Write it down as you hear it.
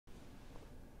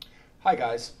Hi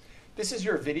guys, this is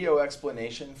your video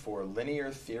explanation for linear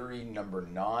theory number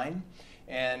 9,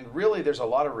 and really there's a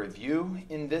lot of review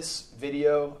in this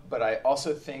video, but I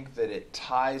also think that it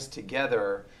ties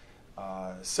together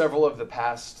several of the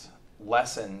past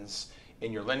lessons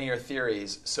in your linear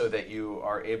theories so that you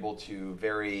are able to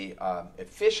very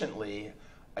efficiently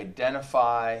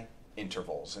identify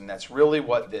intervals, and that's really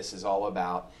what this is all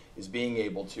about, is being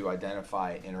able to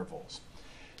identify intervals.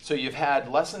 So you've had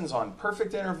lessons on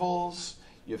perfect intervals,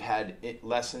 you've had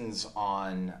lessons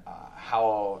on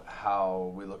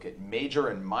how we look at major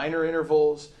and minor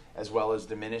intervals, as well as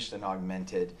diminished and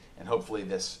augmented, and hopefully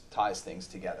this ties things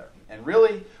together. And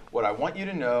really, what I want you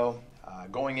to know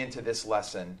going into this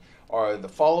lesson are the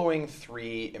following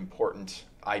three important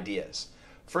ideas.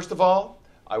 First of all,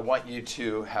 I want you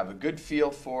to have a good feel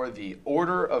for the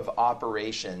order of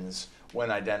operations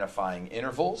when identifying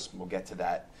intervals. We'll get to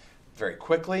that very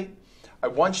quickly. I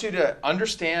want you to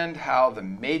understand how the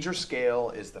major scale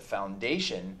is the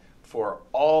foundation for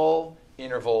all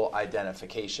interval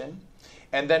identification.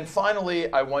 And then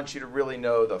finally, I want you to really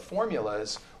know the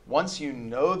formulas, once you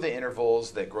know the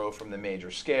intervals that grow from the major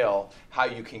scale, how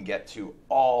you can get to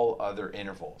all other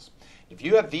intervals. If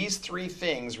you have these three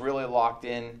things really locked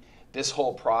in, this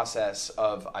whole process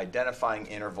of identifying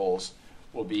intervals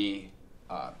will be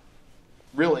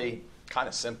really kind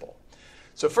of simple.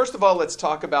 So first of all, let's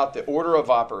talk about the order of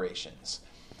operations.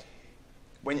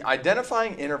 When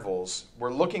identifying intervals,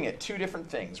 we're looking at two different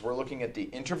things. We're looking at the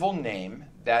interval name,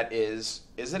 that is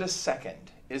it a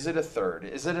second? Is it a third?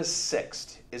 Is it a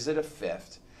sixth? Is it a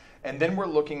fifth? And then we're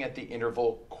looking at the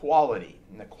interval quality.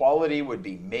 And the quality would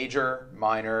be major,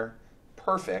 minor,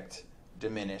 perfect,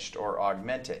 diminished, or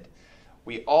augmented.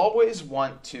 We always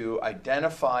want to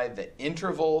identify the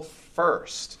interval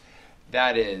first.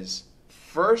 That is,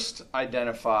 first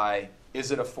identify,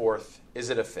 is it a fourth, is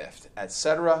it a fifth,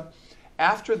 etc.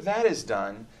 After that is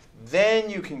done, then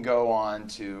you can go on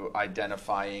to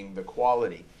identifying the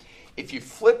quality. If you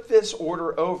flip this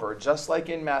order over, just like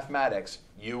in mathematics,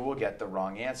 you will get the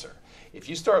wrong answer. If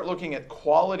you start looking at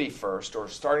quality first or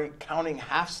starting counting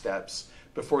half steps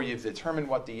before you've determined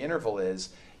what the interval is,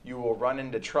 you will run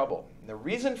into trouble. And the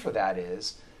reason for that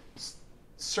is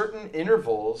certain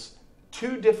intervals,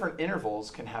 two different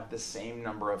intervals can have the same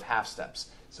number of half steps.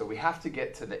 So we have to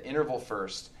get to the interval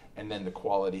first and then the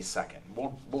quality second.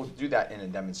 We'll do that in a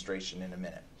demonstration in a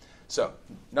minute. So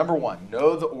number one,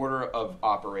 know the order of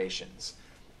operations.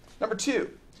 Number two,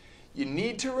 you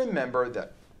need to remember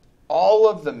that all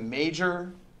of the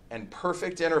major and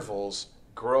perfect intervals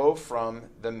grow from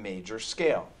the major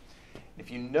scale.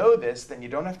 If you know this, then you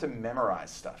don't have to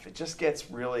memorize stuff. It just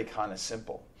gets really kind of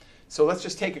simple. So let's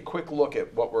just take a quick look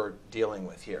at what we're dealing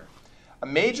with here. A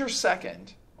major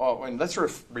second, and let's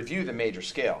review the major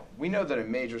scale. We know that a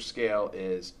major scale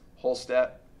is whole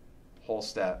step,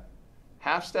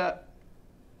 half step,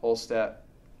 whole step,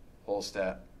 whole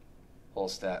step, whole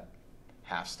step,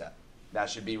 half step. That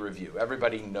should be review.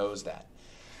 Everybody knows that.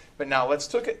 But now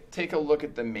let's take a look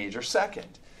at the major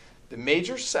second. The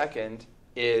major second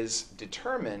is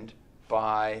determined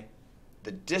by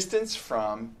the distance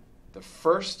from the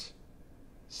first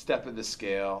step of the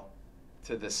scale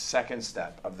to the second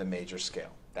step of the major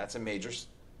scale. That's a major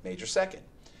second.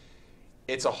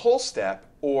 It's a whole step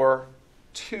or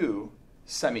two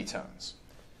semitones.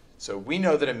 So we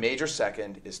know that a major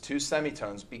second is two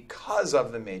semitones because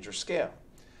of the major scale.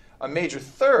 A major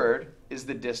third is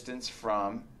the distance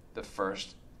from the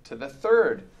first to the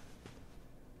third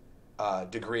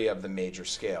degree of the major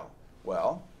scale.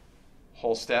 Well,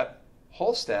 whole step,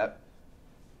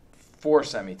 4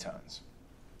 semitones.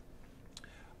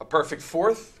 A perfect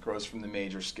fourth grows from the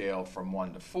major scale from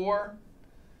 1 to 4.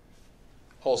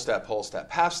 Whole step,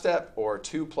 half step, or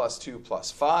 2 plus 2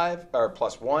 plus 5, or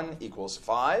plus 1 equals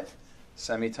 5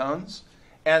 semitones,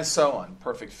 and so on.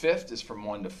 Perfect fifth is from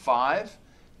 1 to 5.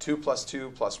 2 plus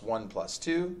 2 plus 1 plus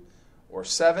 2, or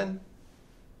 7.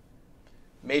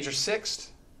 Major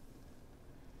sixth,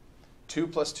 2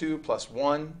 plus 2 plus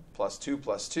 1 plus 2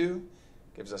 plus 2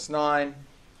 gives us 9.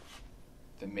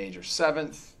 The major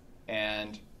seventh,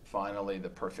 and finally the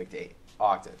perfect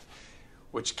octave,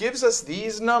 which gives us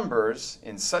these numbers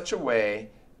in such a way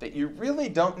that you really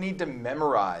don't need to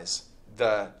memorize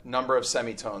the number of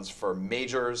semitones for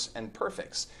majors and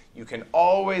perfects. You can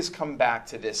always come back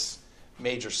to this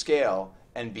major scale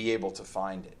and be able to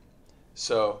find it.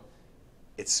 So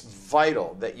it's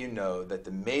vital that you know that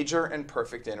the major and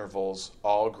perfect intervals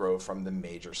all grow from the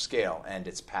major scale and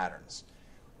its patterns.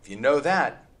 If you know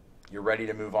that, you're ready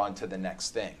to move on to the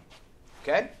next thing.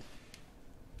 Okay?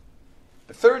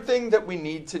 The third thing that we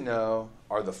need to know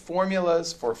are the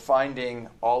formulas for finding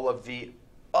all of the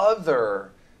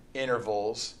other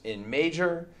intervals in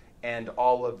major and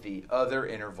all of the other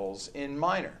intervals in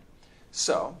minor.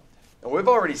 So, and we've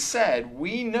already said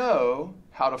we know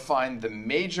how to find the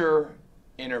major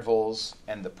intervals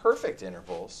and the perfect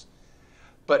intervals,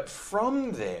 but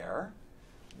from there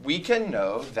we can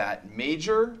know that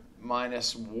major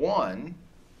minus 1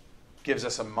 gives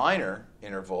us a minor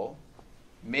interval,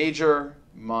 major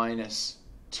minus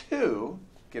 2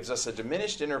 gives us a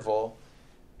diminished interval,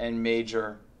 and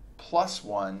major plus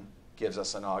 1 gives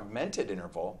us an augmented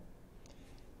interval.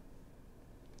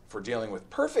 For dealing with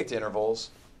perfect intervals,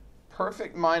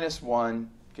 perfect minus 1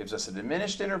 gives us a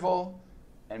diminished interval,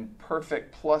 and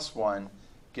perfect plus 1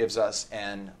 gives us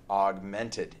an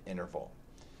augmented interval.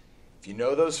 If you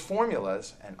know those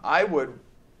formulas, and I would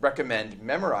recommend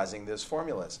memorizing those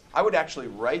formulas, I would actually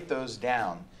write those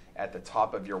down at the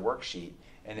top of your worksheet,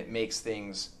 and it makes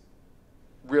things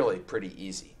really pretty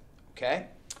easy. Okay?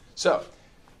 So,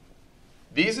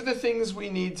 these are the things we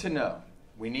need to know.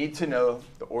 We need to know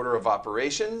the order of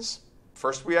operations.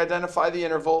 First we identify the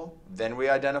interval, then we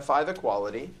identify the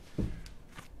quality.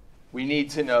 We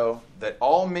need to know that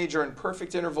all major and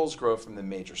perfect intervals grow from the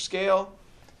major scale,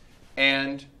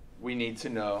 and we need to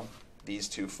know these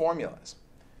two formulas.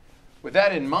 With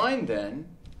that in mind, then,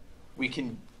 we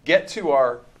can get to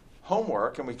our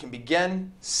homework and we can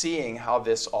begin seeing how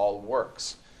this all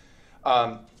works.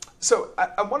 So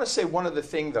I want to say one other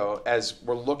thing, though, as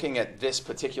we're looking at this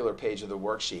particular page of the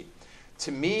worksheet.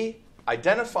 To me,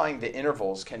 identifying the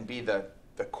intervals can be the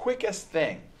quickest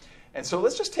thing. And so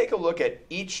let's just take a look at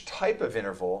each type of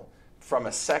interval from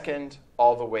a second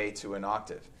all the way to an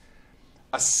octave.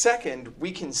 A second,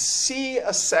 we can see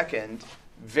a second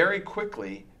very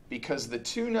quickly because the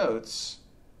two notes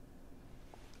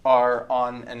are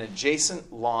on an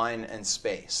adjacent line and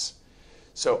space.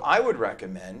 So I would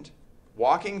recommend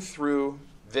walking through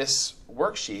this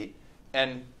worksheet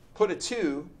and put a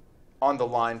 2 on the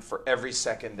line for every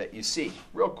second that you see.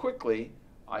 Real quickly,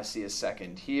 I see a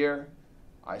second here,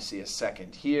 I see a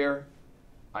second here,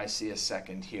 I see a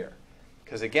second here.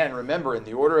 Because again, remember, in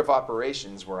the order of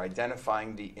operations, we're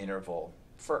identifying the interval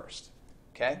first.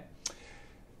 Okay?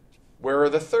 Where are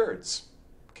the thirds?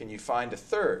 Can you find a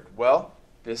third? Well,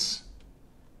 this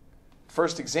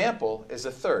first example is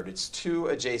a third. It's 2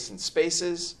 adjacent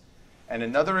spaces. And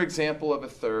another example of a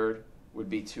third would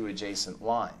be 2 adjacent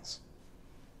lines.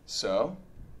 So,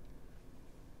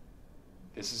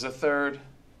 this is a third,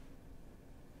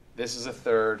 this is a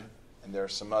third, and there are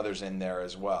some others in there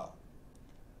as well.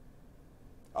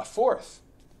 A fourth.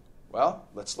 Well,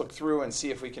 let's look through and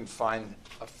see if we can find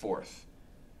a fourth.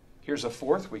 Here's a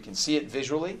fourth. We can see it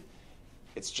visually.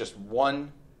 It's just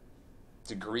 1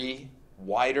 degree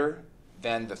wider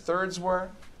than the thirds were.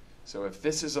 So if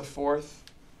this is a fourth,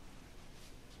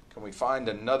 can we find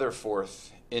another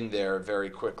fourth in there very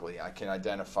quickly? I can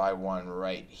identify one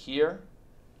right here.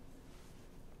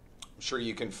 I'm sure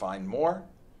you can find more.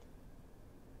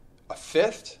 A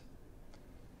fifth.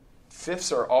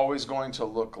 Fifths are always going to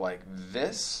look like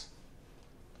this,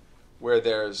 where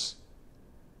there's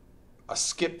a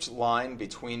skipped line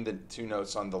between the two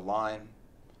notes on the line.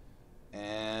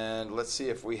 And let's see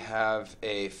if we have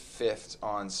a fifth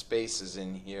on spaces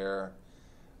in here.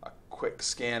 A quick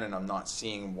scan, and I'm not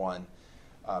seeing one.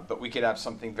 But we could have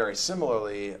something very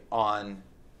similarly on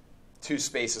 2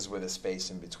 spaces with a space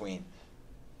in between.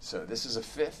 So this is a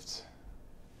fifth.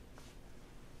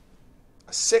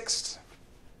 A sixth.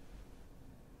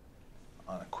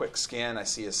 On a quick scan, I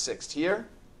see a sixth here.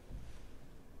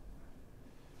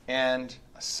 And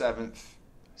a seventh.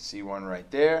 I see one right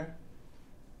there.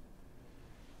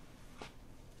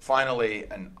 Finally,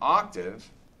 an octave.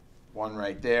 One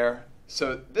right there.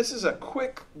 So this is a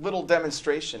quick little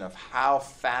demonstration of how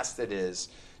fast it is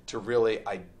to really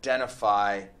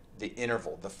identify the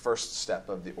interval, the first step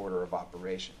of the order of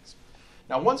operations.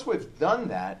 Now, once we've done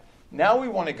that, now we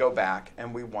want to go back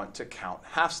and we want to count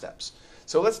half steps.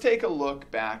 So let's take a look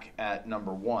back at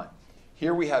number 1.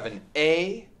 Here we have an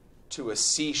A to a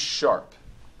C sharp.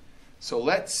 So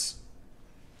let's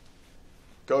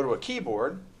go to a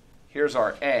keyboard. Here's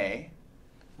our A.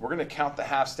 We're going to count the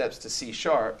half steps to C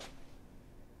sharp.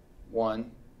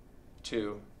 1,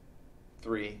 2,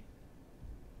 3,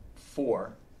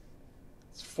 4.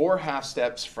 It's 4 half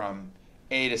steps from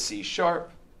A to C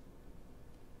sharp.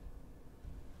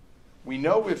 We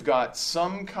know we've got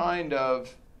some kind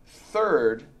of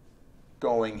third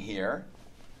going here.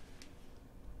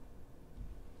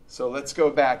 So let's go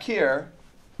back here.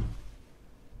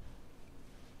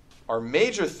 Our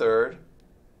major third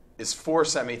is 4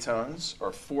 semitones,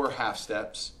 or 4 half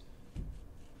steps.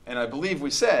 And I believe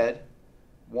we said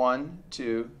 1,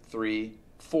 2, 3,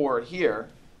 4 here.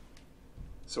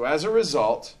 So as a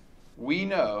result, we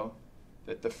know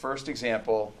that the first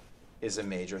example is a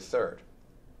major third.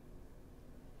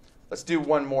 Let's do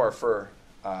one more for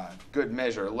good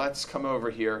measure. Let's come over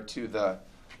here to the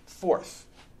fourth.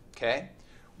 Okay?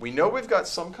 We know we've got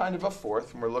some kind of a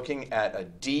fourth, and we're looking at a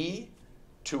D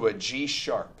to a G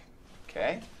sharp.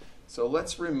 Okay? So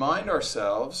let's remind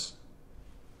ourselves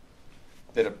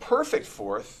that a perfect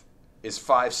fourth is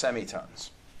 5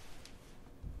 semitones.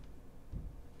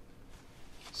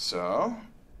 So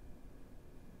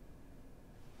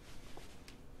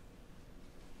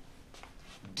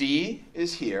D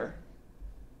is here,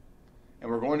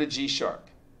 and we're going to G sharp.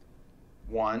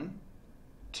 1,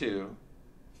 2,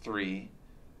 3,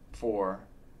 4,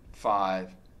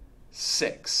 5,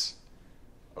 6.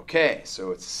 Okay,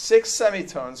 so it's 6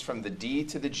 semitones from the D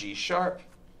to the G sharp.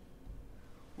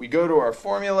 We go to our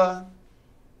formula.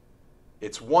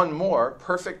 It's one more.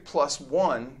 Perfect plus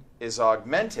 1 is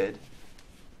augmented.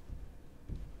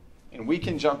 And we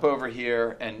can jump over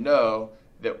here and know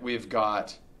that we've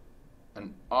got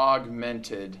an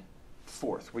augmented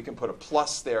fourth. We can put a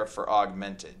plus there for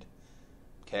augmented.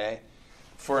 Okay?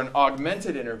 For an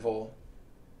augmented interval,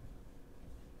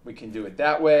 we can do it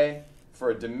that way.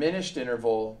 For a diminished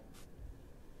interval,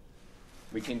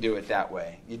 we can do it that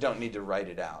way. You don't need to write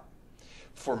it out.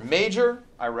 For major,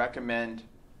 I recommend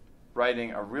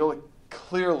writing a really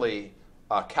clearly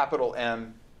capital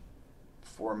M.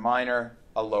 For minor,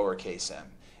 a lowercase m.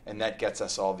 And that gets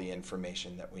us all the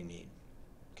information that we need.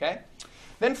 Okay?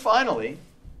 Then finally,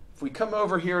 if we come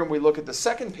over here and we look at the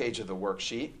second page of the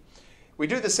worksheet, we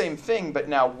do the same thing, but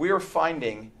now we're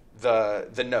finding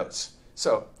the notes.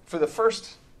 So for the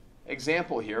first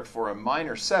example here, for a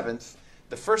minor seventh,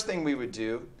 the first thing we would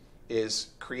do is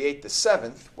create the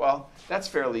seventh. Well, that's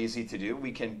fairly easy to do.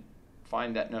 We can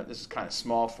find that note. This is kind of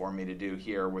small for me to do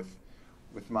here with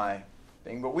my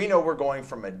thing, but we know we're going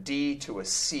from a D to a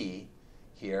C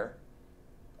here,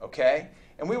 okay?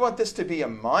 And we want this to be a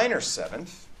minor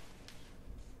seventh.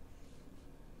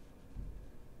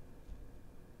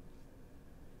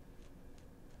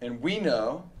 And we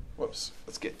know, whoops,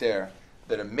 let's get there,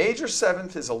 that a major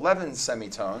seventh is 11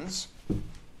 semitones.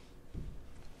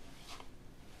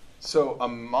 So a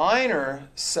minor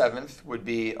seventh would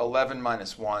be 11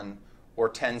 minus 1, or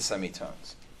 10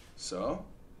 semitones. So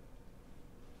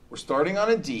we're starting on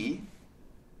a D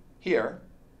here,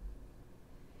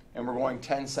 and we're going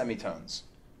 10 semitones.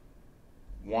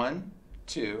 1,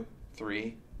 2,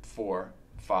 3, 4,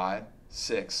 5,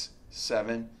 6,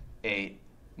 7, 8,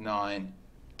 9,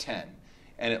 10.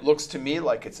 And it looks to me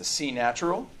like it's a C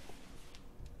natural.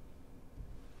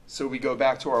 So we go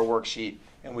back to our worksheet,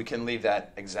 and we can leave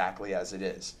that exactly as it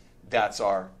is. That's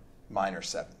our minor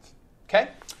seventh. Okay?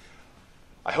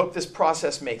 I hope this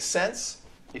process makes sense.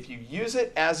 If you use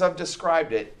it as I've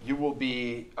described it, you will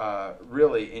be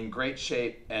really in great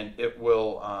shape, and it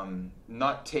will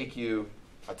not take you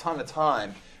a ton of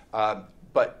time.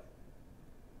 But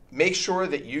make sure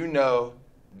that you know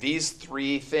these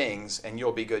 3 things, and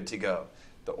you'll be good to go.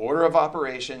 The order of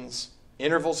operations,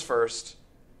 intervals first,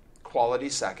 quality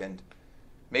second.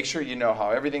 Make sure you know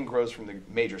how everything grows from the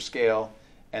major scale,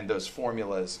 and those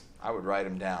formulas, I would write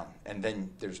them down, and then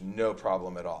there's no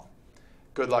problem at all.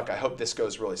 Good luck. I hope this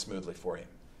goes really smoothly for you.